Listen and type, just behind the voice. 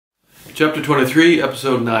Chapter 23,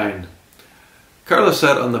 Episode 9. Karla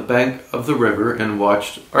sat on the bank of the river and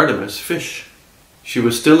watched Artemis fish. She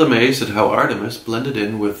was still amazed at how Artemis blended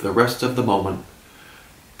in with the rest of the moment.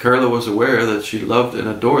 Karla was aware that she loved and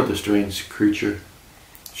adored the strange creature.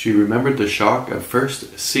 She remembered the shock of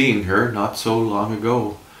first seeing her not so long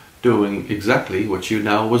ago, doing exactly what she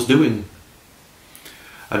now was doing.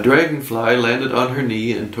 A dragonfly landed on her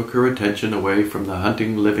knee and took her attention away from the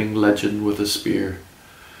hunting living legend with a spear.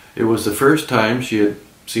 It was the first time she had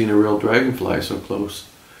seen a real dragonfly so close.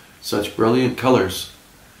 Such brilliant colors.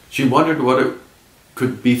 She wondered what it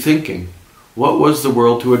could be thinking. What was the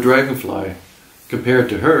world to a dragonfly? Compared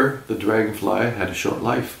to her, the dragonfly had a short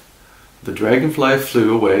life. The dragonfly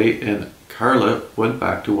flew away and Karla went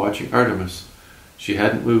back to watching Artemis. She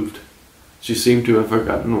hadn't moved. She seemed to have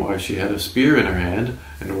forgotten why she had a spear in her hand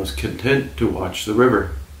and was content to watch the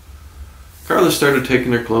river. Karla started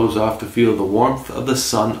taking her clothes off to feel the warmth of the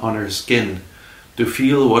sun on her skin, to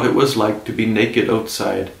feel what it was like to be naked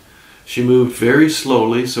outside. She moved very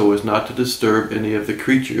slowly so as not to disturb any of the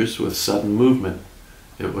creatures with sudden movement.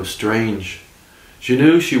 It was strange. She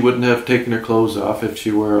knew she wouldn't have taken her clothes off if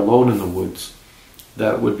she were alone in the woods.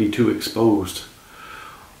 That would be too exposed.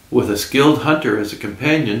 With a skilled hunter as a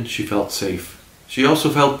companion, she felt safe. She also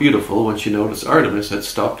felt beautiful when she noticed Artemis had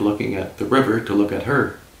stopped looking at the river to look at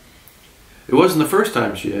her. It wasn't the first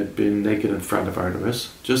time she had been naked in front of Artemis,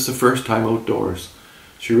 just the first time outdoors.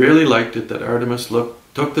 She really liked it that Artemis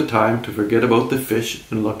took the time to forget about the fish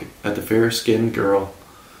and look at the fair-skinned girl.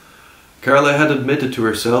 Karla had admitted to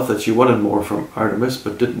herself that she wanted more from Artemis,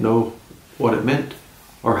 but didn't know what it meant,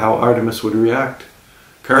 or how Artemis would react.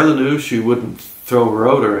 Karla knew she wouldn't throw her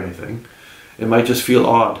out or anything. It might just feel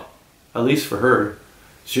odd, at least for her.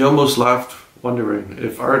 She almost laughed, wondering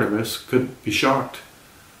if Artemis could be shocked.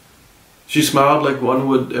 She smiled like one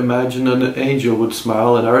would imagine an angel would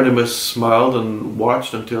smile, and Artemis smiled and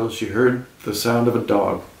watched until she heard the sound of a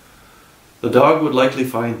dog. The dog would likely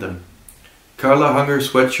find them. Karla hung her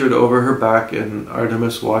sweatshirt over her back and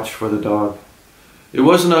Artemis watched for the dog. It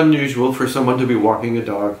wasn't unusual for someone to be walking a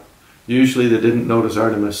dog. Usually they didn't notice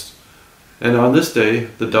Artemis. And on this day,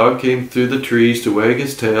 the dog came through the trees to wag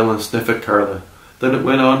its tail and sniff at Karla. Then it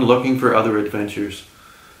went on looking for other adventures.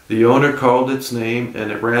 The owner called its name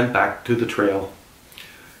and it ran back to the trail.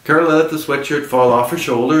 Karla let the sweatshirt fall off her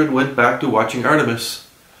shoulder and went back to watching Artemis.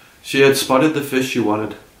 She had spotted the fish she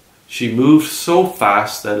wanted. She moved so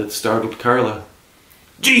fast that it startled Karla.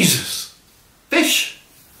 Jesus! Fish!